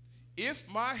 If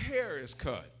my hair is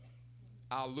cut,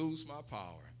 I'll lose my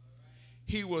power."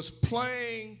 He was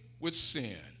playing with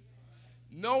sin,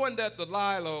 knowing that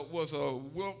Delilah was a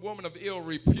woman of ill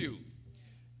repute,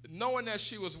 knowing that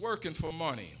she was working for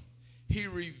money. He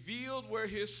revealed where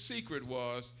his secret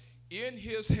was in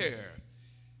his hair.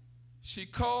 She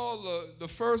called the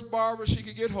first barber she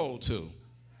could get hold to.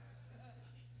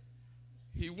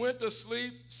 He went to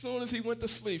sleep. As soon as he went to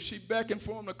sleep, she beckoned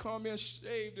for him to come in,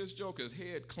 shaved this joker's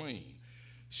head clean.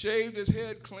 Shaved his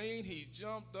head clean. He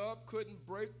jumped up, couldn't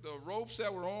break the ropes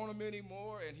that were on him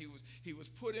anymore, and he was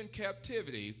put in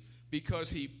captivity because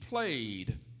he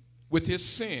played with his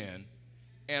sin,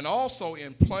 and also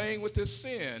in playing with his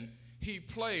sin, he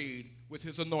played with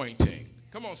his anointing.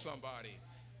 Come on, somebody.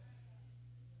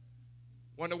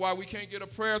 Wonder why we can't get a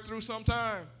prayer through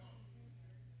sometime?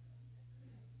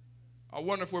 I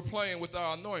wonder if we're playing with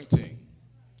our anointing,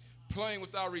 playing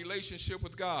with our relationship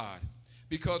with God,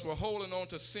 because we're holding on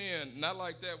to sin, not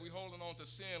like that. We're holding on to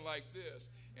sin like this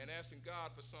and asking God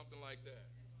for something like that.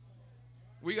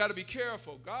 We got to be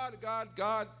careful.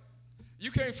 God,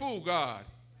 you can't fool God.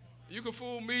 You can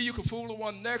fool me, you can fool the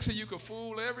one next to you, you can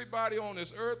fool everybody on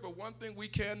this earth, but one thing we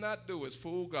cannot do is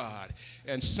fool God.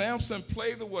 And Samson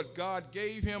played with what God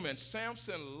gave him, and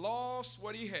Samson lost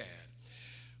what he had.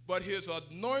 But his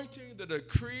anointing, the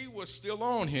decree was still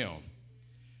on him.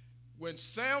 When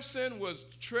Samson was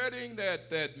treading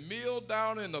that meal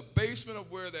down in the basement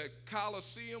of where that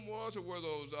Colosseum was, or where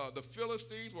the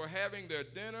Philistines were having their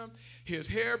dinner, his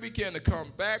hair began to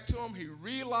come back to him. He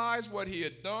realized what he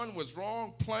had done was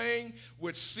wrong, playing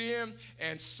with sin,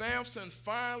 and Samson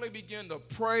finally began to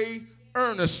pray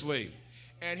earnestly.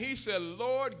 And he said,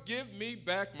 "Lord, give me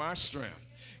back my strength.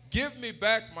 Give me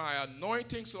back my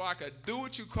anointing so I could do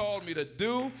what you called me to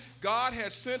do." God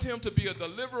had sent him to be a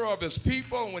deliverer of his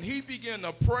people, and when he began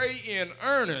to pray in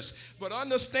earnest, but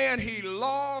understand he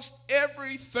lost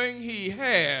everything he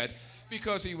had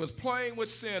because he was playing with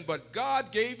sin. But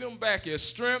God gave him back his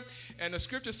strength, and the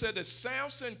scripture said that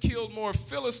Samson killed more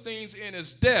Philistines in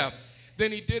his death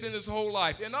than he did in his whole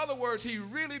life. In other words, he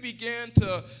really began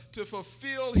to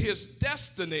fulfill his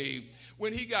destiny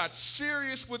when he got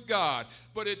serious with God.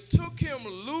 But it took him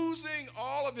losing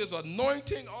all of his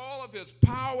anointing, all of his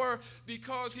power,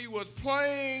 because he was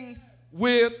playing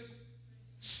with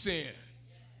sin.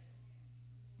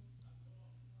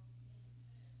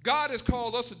 God has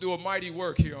called us to do a mighty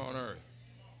work here on earth.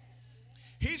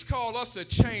 He's called us to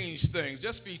change things,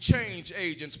 just be change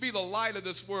agents, be the light of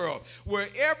this world.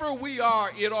 Wherever we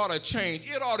are, it ought to change.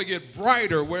 It ought to get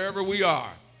brighter wherever we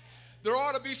are. There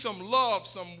ought to be some love,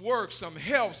 some work, some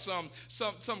help,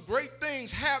 some great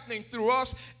things happening through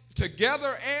us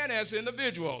together and as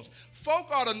individuals.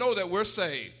 Folk ought to know that we're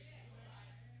saved.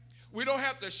 We don't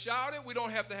have to shout it. We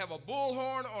don't have to have a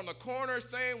bullhorn on the corner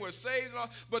saying we're saved,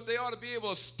 but they ought to be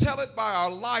able to tell it by our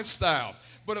lifestyle.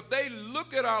 But if they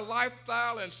look at our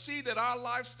lifestyle and see that our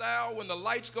lifestyle, when the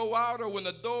lights go out or when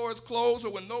the door is closed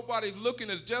or when nobody's looking,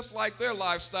 is just like their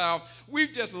lifestyle,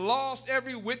 we've just lost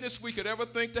every witness we could ever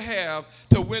think to have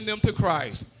to win them to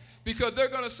Christ. Because they're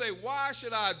going to say, "Why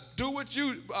should I do what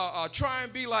you try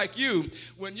and be like you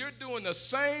when you're doing the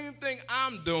same thing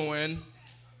I'm doing?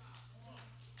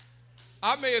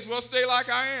 I may as well stay like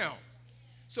I am."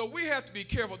 So we have to be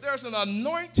careful. There's an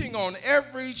anointing on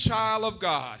every child of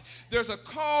God. There's a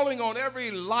calling on every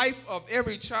life of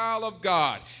every child of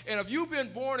God. And if you've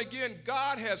been born again,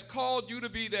 God has called you to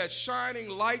be that shining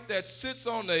light that sits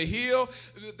on the hill.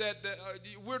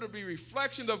 We're to be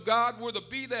reflections of God. We're to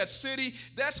be that city.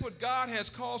 That's what God has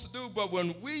called us to do. But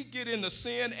when we get into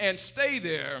sin and stay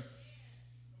there,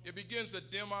 it begins to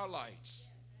dim our lights.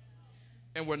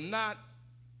 And we're not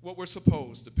what we're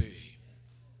supposed to be.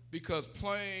 because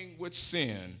playing with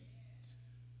sin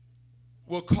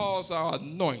will cause our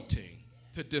anointing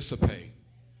to dissipate.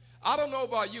 I don't know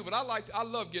about you, but I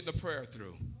love getting a prayer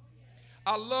through.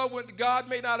 I love when God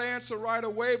may not answer right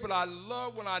away, but I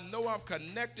love when I know I'm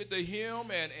connected to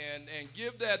him and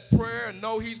give that prayer and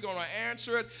know he's going to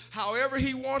answer it however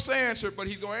he wants to answer it, but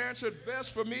he's going to answer it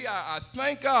best for me. I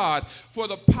thank God for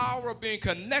the power of being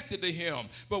connected to him.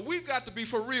 But we've got to be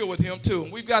for real with him too.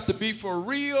 And we've got to be for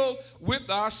real with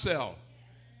ourselves.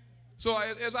 So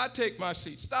as I take my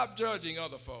seat, stop judging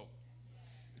other folk.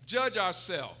 Judge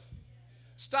ourselves.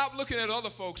 Stop looking at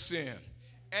other folks' sin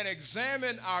and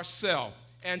examine ourselves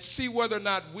and see whether or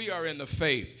not we are in the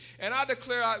faith. And I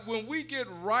declare, when we get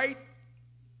right,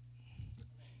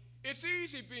 it's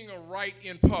easy being a right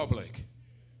in public.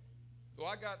 So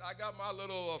I got my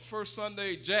little First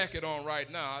Sunday jacket on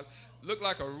right now. I look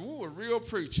like a real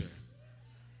preacher.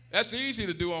 That's easy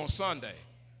to do on Sunday.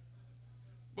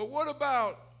 But what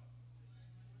about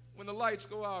when the lights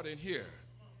go out in here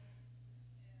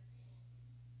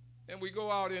and we go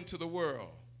out into the world?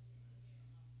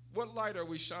 What light are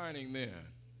we shining then?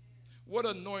 What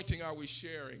anointing are we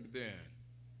sharing then?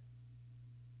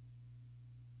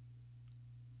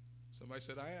 Somebody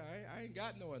said, I ain't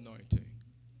got no anointing.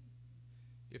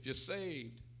 If you're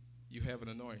saved, you have an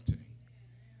anointing.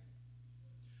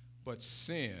 But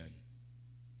sin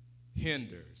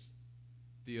hinders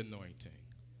the anointing.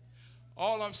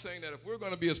 All I'm saying that if we're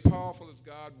going to be as powerful as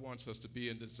God wants us to be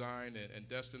and designed and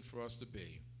destined for us to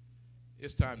be,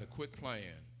 it's time to quit playing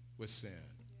with sin.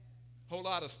 A whole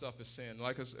lot of stuff is sin.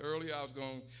 Like earlier, I was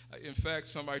going. In fact,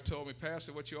 somebody told me,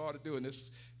 Pastor, what you ought to do, and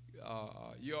this,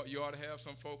 you ought to have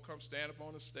some folk come stand up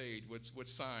on the stage with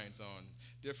signs on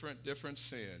different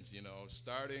sins. You know,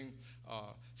 starting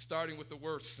with the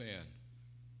worst sin,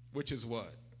 which is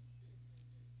what?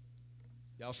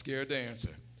 Y'all scared to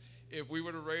answer. If we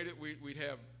were to rate it, we'd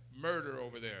have murder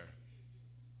over there.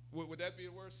 Would that be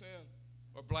the worst sin?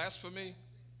 Or blasphemy?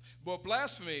 Well,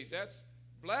 blasphemy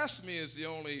is the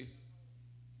only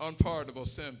unpardonable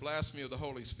sin, blasphemy of the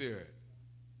Holy Spirit.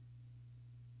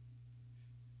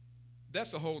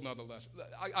 That's a whole nother lesson.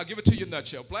 I'll give it to you in a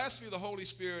nutshell. Blasphemy of the Holy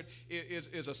Spirit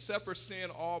is a separate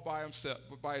sin all by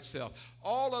itself.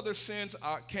 All other sins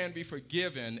can be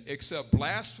forgiven except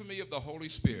blasphemy of the Holy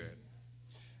Spirit.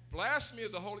 Blasphemy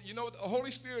is the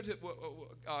Holy Spirit,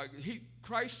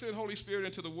 Christ sent Holy Spirit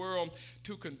into the world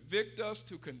to convict us,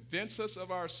 to convince us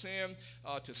of our sin,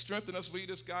 to strengthen us,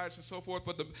 lead us, guide us, and so forth.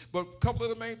 But a couple of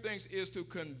the main things is to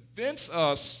convince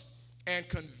us and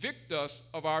convict us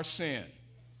of our sin.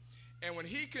 And when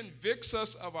he convicts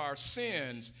us of our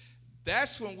sins,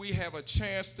 that's when we have a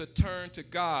chance to turn to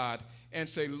God and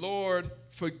say, Lord,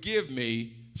 forgive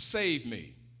me, save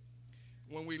me.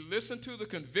 When we listen to the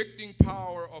convicting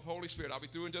power of Holy Spirit, I'll be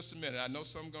through in just a minute. I know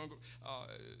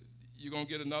you're going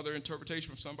to get another interpretation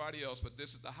from somebody else, but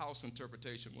this is the house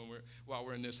interpretation while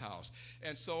we're in this house.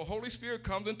 And so Holy Spirit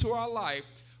comes into our life,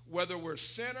 whether we're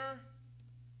sinner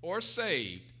or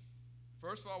saved.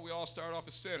 First of all, we all start off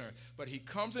as sinner, but he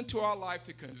comes into our life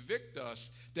to convict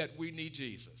us that we need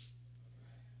Jesus.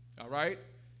 All right?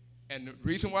 And the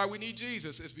reason why we need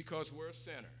Jesus is because we're a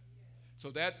sinner. So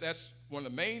that's one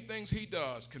of the main things he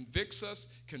does, convinces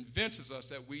us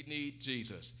that we need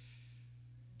Jesus.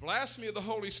 Blasphemy of the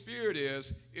Holy Spirit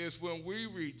is when we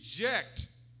reject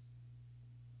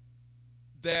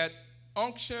that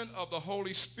unction of the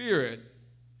Holy Spirit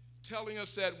telling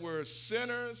us that we're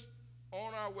sinners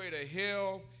on our way to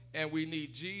hell and we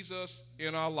need Jesus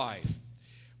in our life.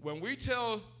 When we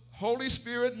tell Holy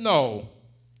Spirit no,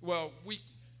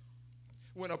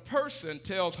 when a person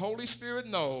tells Holy Spirit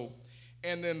no,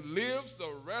 and then lives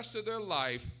the rest of their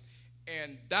life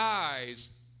and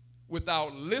dies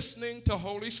without listening to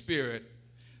Holy Spirit,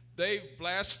 they've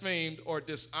blasphemed or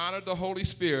dishonored the Holy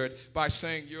Spirit by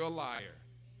saying, you're a liar.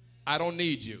 I don't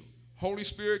need you. Holy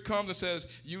Spirit comes and says,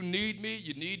 you need me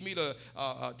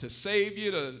to save you,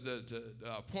 to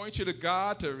point you to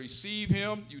God, to receive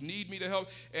him. You need me to help.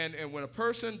 And when a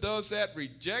person does that,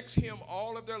 rejects him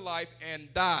all of their life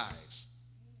and dies,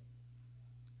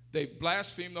 they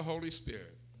blaspheme the Holy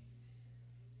Spirit.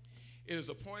 It is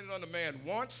appointed unto man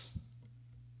once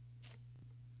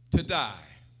to die,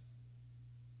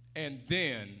 and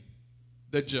then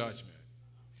the judgment.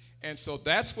 And so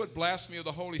that's what blasphemy of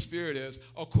the Holy Spirit is,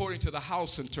 according to the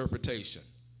house interpretation.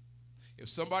 If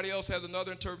somebody else has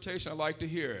another interpretation, I'd like to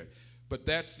hear it. But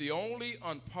that's the only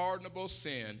unpardonable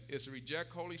sin, is to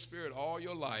reject Holy Spirit all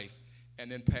your life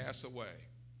and then pass away.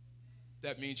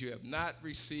 That means you have not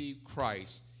received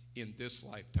Christ in this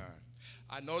lifetime.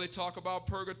 I know they talk about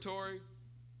purgatory.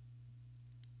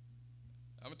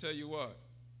 I'm going to tell you what.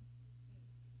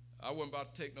 I wasn't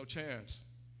about to take no chance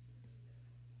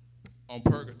on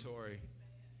purgatory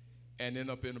and end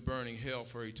up in a burning hell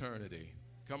for eternity.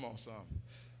 Come on, son.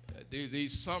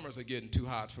 These summers are getting too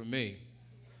hot for me,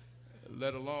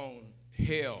 let alone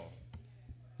hell.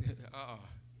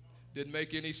 Didn't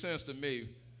make any sense to me.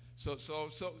 So,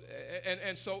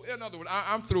 in other words,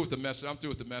 I'm through with the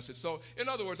message. So, in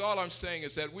other words, all I'm saying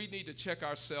is that we need to check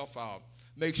ourselves out.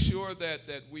 Make sure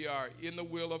that we are in the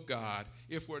will of God.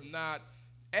 If we're not,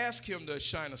 ask him to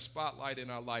shine a spotlight in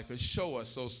our life and show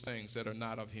us those things that are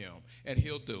not of him. And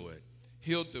he'll do it.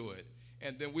 He'll do it.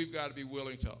 And then we've got to be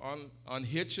willing to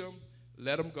unhitch him,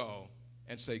 let him go,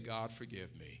 and say, God,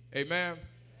 forgive me. Amen?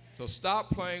 So stop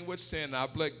playing with sin. I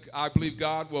believe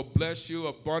God will bless you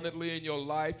abundantly in your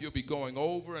life. You'll be going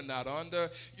over and not under.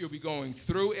 You'll be going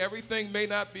through. Everything may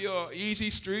not be an easy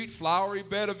street, flowery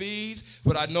bed of ease,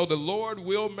 but I know the Lord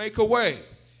will make a way,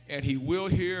 and he will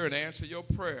hear and answer your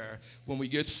prayer when we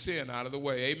get sin out of the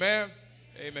way. Amen?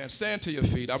 Amen. Stand to your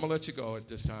feet. I'm going to let you go at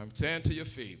this time. Stand to your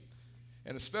feet.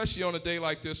 And especially on a day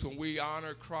like this when we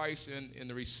honor Christ in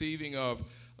the receiving of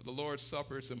the Lord's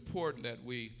Supper, it's important that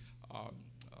we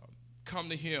come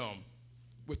to him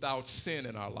without sin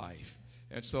in our life.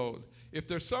 And so if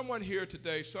there's someone here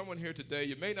today,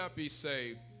 you may not be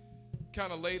saved,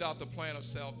 kind of laid out the plan of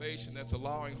salvation that's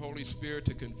allowing Holy Spirit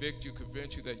to convict you,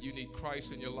 convince you that you need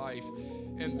Christ in your life.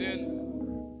 And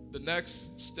then the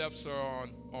next steps are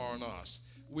on us.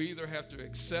 We either have to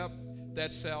accept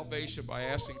that salvation by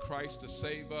asking Christ to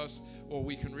save us, or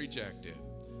we can reject it.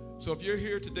 So if you're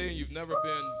here today and you've never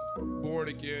been born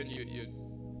again, you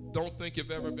don't think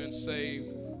you've ever been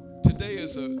saved, today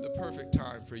is the perfect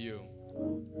time for you.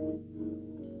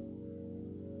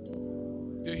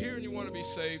 If you're here and you want to be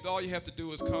saved, all you have to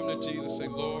do is come to Jesus, say,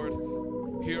 Lord,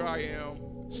 here I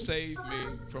am, save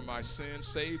me from my sin,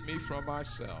 save me from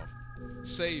myself.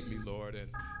 Save me, Lord,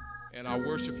 and I'll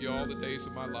worship you all the days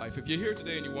of my life. If you're here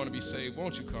today and you want to be saved,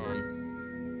 won't you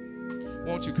come?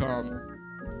 Won't you come?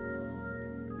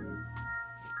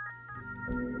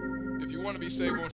 If you want to be saved, won't